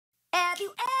Have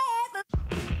you ever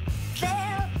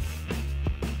felt?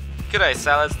 G'day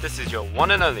salads, this is your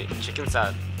one and only Chicken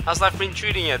Salad. How's life been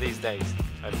treating you these days?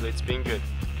 Hopefully it's been good.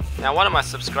 Now one of my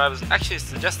subscribers actually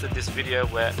suggested this video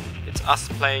where it's us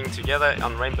playing together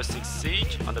on Rainbow Six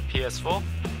Siege on the PS4,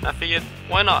 and I figured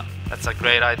why not? That's a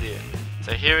great idea.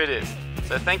 So here it is.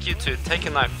 So thank you to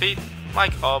Taken Night Feet,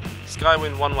 Mike Ob,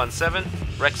 Skywin117,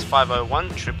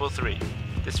 Rex501333.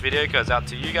 This video goes out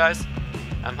to you guys.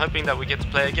 I'm hoping that we get to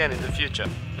play again in the future.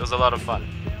 It was a lot of fun.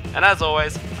 And as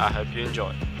always, I hope you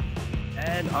enjoy.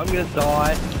 And I'm gonna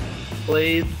die.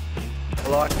 Please. I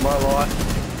like my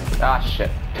life. Ah, shit.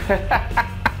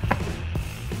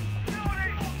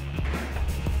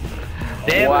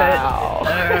 Damn wow.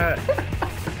 it.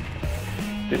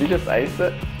 Did he just ace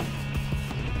it?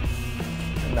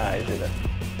 No, he didn't.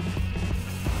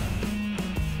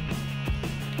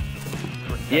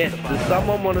 Yes, does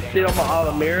someone want to sit on my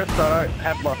other mirror so I don't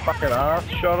have my fucking ass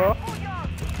shot off?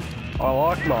 I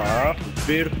like my ass, it's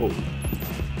beautiful.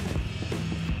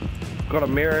 Got a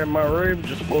mirror in my room,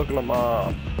 just looking at my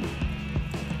ass.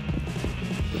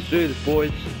 Let's do this,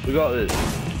 boys. We got this.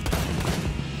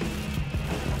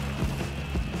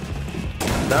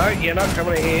 No, you're not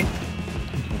coming in here.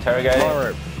 Interrogate. My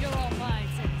room.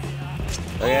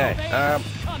 Okay,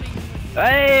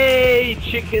 hey,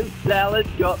 Chicken Salad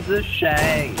got the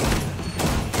shank.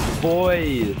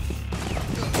 Boys.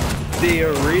 The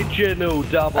original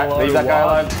 001. Leave that guy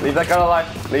alive. Leave that guy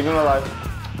alive. Leave him alive.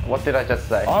 What did I just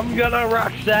say? I'm gonna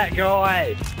rush that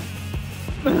guy.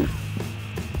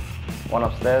 One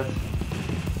upstairs.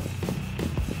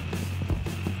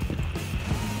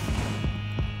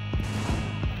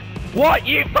 What?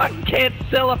 You fucking can't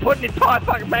sell put an entire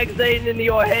fucking magazine into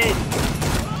your head.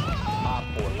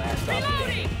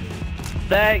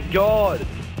 Thank God.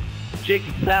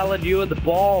 Chicken Salad, you are the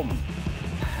bomb.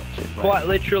 Quite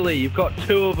literally, you've got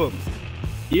two of them.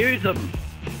 Use them.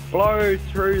 Blow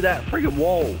through that friggin'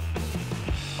 wall.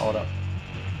 Hold up.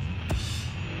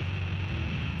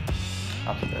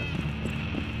 Upstairs.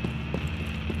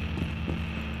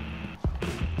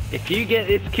 If you get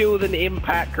this kill with an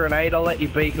impact grenade, I'll let you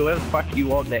be whoever the fuck you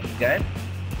want next game.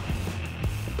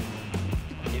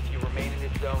 If you remain in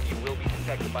this zone, you will be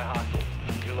detected by hostiles.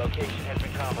 Your location has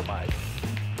been compromised.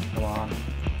 Come on.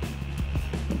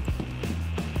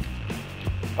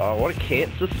 Oh, what a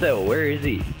cancer cell. Where is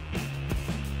he?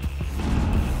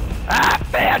 Ah,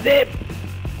 found him!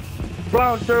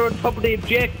 Blowing through on top of the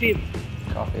objective.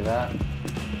 Copy that.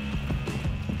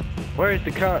 Where is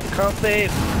the cunt? Can't see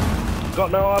him.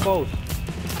 Got no eyeballs.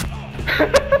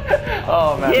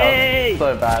 Oh man, yay! that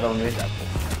was so bad on me.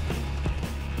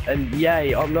 And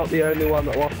yay, I'm not the only one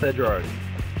that lost their drone.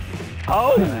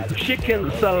 Oh,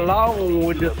 Chicken Salad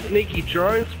with the sneaky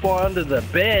drone spy under the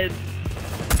bed.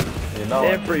 You know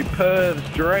Every perv's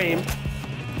dream.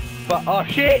 But oh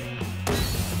shit!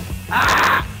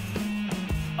 Ah!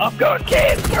 I've got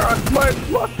cancer. I smoked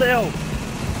myself.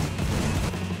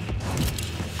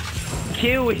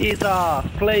 Kill his ass,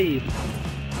 please.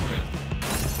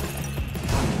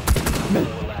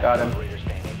 Got him.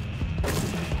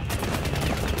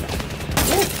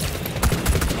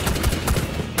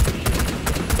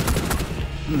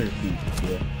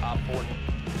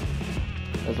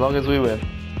 As long as we win.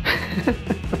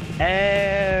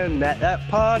 And at that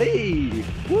party,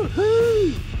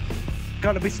 woohoo!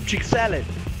 Gonna be some chicken salad.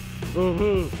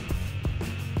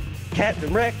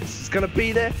 Captain Rex is gonna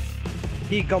be there.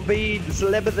 He gonna be the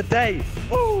celeb of the day.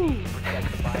 Woo!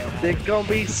 There's gonna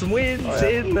be some winds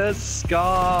in the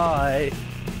sky.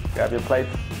 Grab your plates.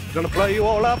 Gonna blow you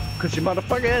all up, cause you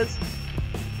motherfuckers.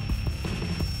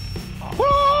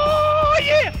 Oh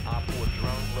yeah! Op 4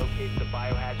 drone locates the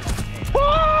biohazard container.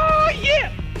 Oh yeah!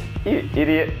 You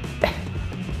idiot.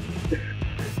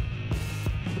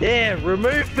 Yeah,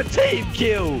 remove the team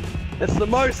kill. That's the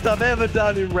most I've ever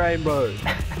done in Rainbow.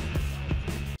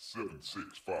 7,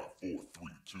 6, 5, 4, 3,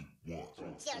 2, 1. You'll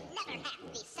never have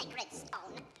the sacred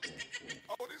stone.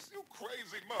 Oh, this you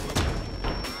crazy mother.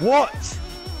 What?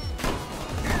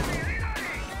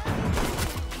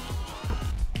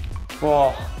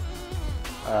 Whoa.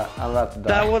 I'm about to die.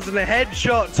 That wasn't a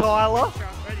headshot, Tyler.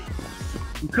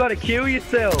 You gotta kill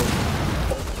yourself.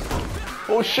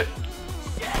 Oh shit.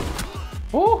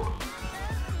 Woo.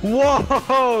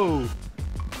 Whoa!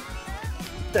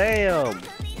 Damn.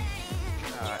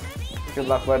 Alright. Good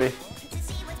luck, buddy.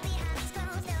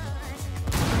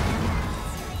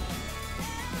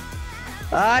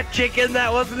 Ah, chicken,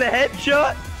 that wasn't a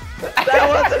headshot. That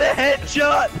wasn't a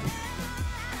headshot.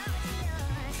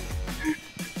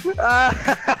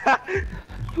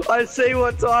 I see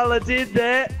what Tyler did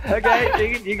there. Okay,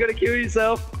 chicken, you gotta kill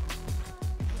yourself.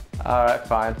 Alright,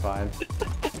 fine, fine.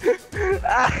 We have been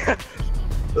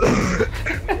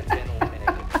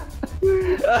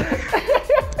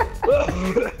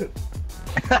eliminated.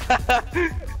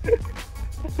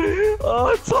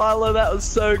 Oh, Tyler, that was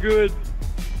so good.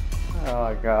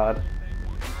 Oh god.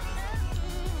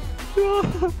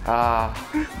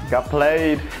 Got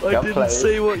played. I Got didn't played.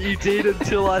 see what you did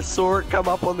until I saw it come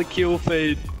up on the kill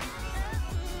feed.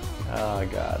 Oh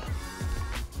god.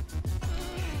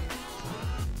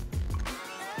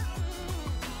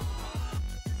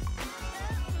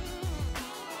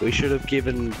 We should have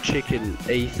given Chicken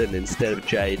Ethan instead of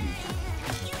Jaden.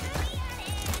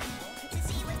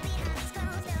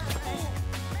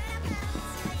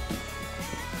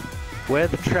 Where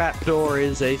the trapdoor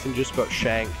is, Ethan just got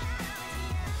shanked.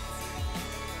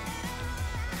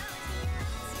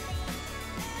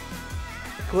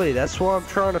 Exactly, that's why I'm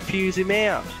trying to fuse him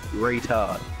out, you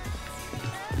retard.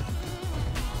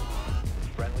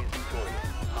 Friendly is victorious.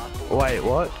 Hostile. Wait,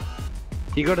 what?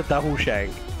 You got a double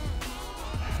shank.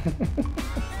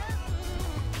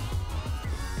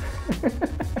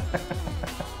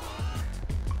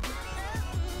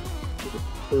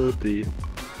 Oh dear.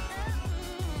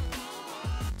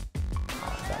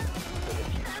 Oh, damn it. The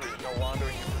diffuser is no longer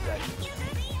in your possession.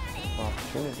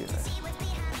 Opportunity there.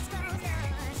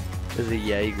 There's a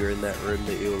Jaeger in that room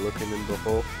that you were looking in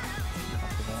before.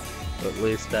 At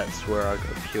least that's where I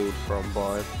got killed from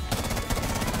by him.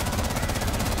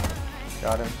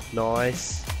 Got him.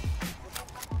 Nice.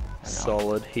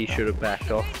 Solid. He should have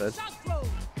backed off then.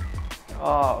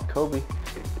 Oh, Kobe.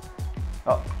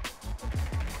 Oh.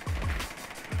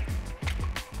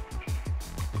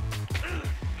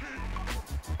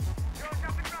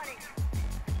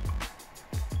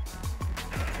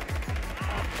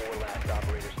 Four last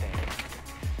operator standing.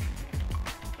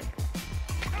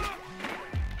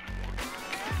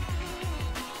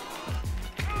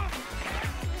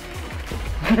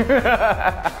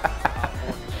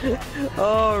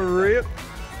 Oh, rip.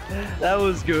 That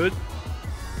was good.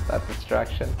 That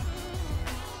distraction.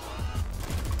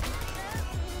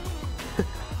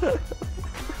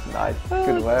 Nice.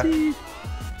 Good work. Geez.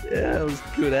 Yeah, that was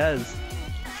good as.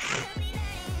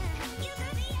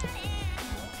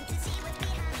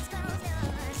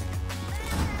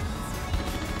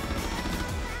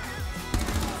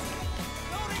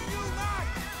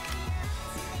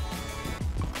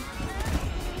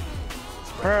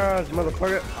 Surprise,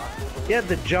 motherfucker. He had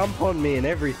the jump on me and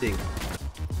everything.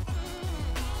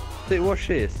 See, watch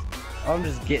this. I'm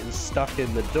just getting stuck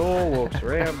in the door, walks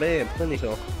around, bam, plenty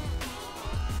of.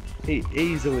 He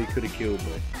easily could have killed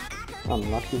me.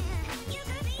 Unlucky.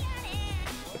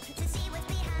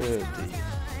 Oh dear.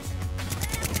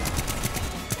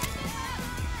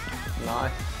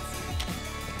 Nice.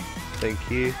 Thank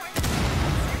you.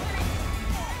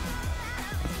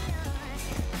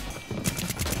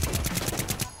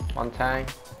 One tank.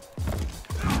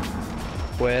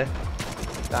 Where?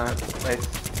 Damn it. Wait.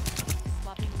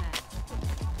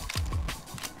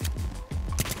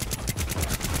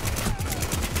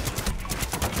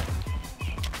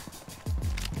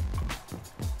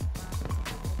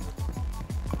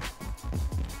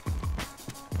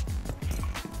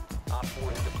 Op 4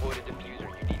 has deployed a diffuser.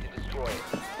 You need to destroy it.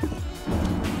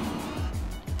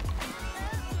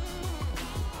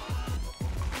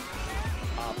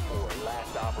 Op 4,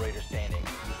 last operator standing.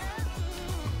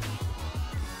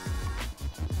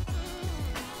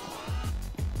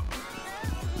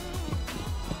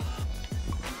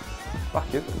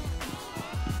 Fuck is it?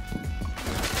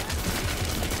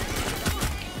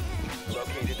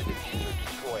 Located the diffuser.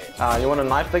 Destroy it. You wanna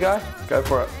knife the guy? Go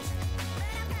for it.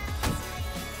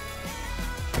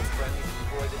 Friendly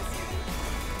destroy the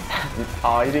diffuser.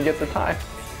 Oh, you didn't get the time.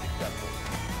 Mission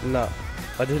successful. No,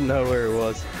 I didn't know where it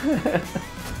was.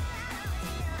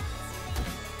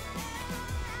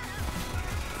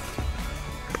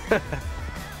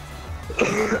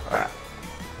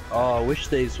 Oh, I wish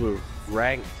these were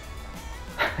ranked.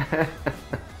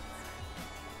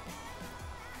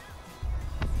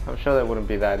 I'm sure that wouldn't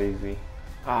be that easy.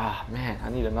 Ah, man, I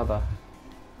need another.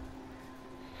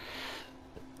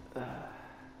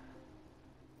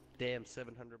 Damn,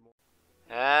 700 more.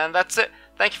 And that's it.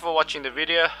 Thank you for watching the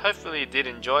video. Hopefully you did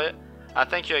enjoy it.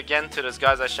 Thank you again to those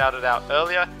guys I shouted out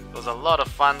earlier. It was a lot of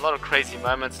fun, a lot of crazy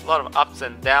moments, a lot of ups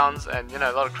and downs, and you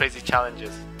know, a lot of crazy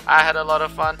challenges. I had a lot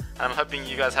of fun, and I'm hoping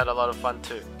you guys had a lot of fun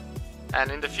too. And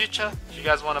in the future, if you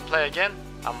guys want to play again,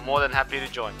 I'm more than happy to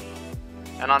join.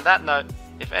 And on that note,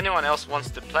 if anyone else wants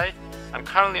to play, I'm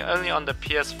currently only on the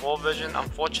PS4 version.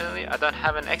 Unfortunately, I don't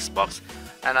have an Xbox,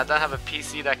 and I don't have a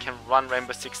PC that can run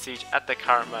Rainbow Six Siege at the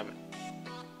current moment.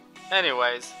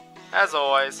 Anyways, as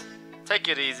always, Take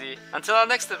it easy. Until our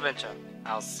next adventure,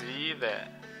 I'll see you there.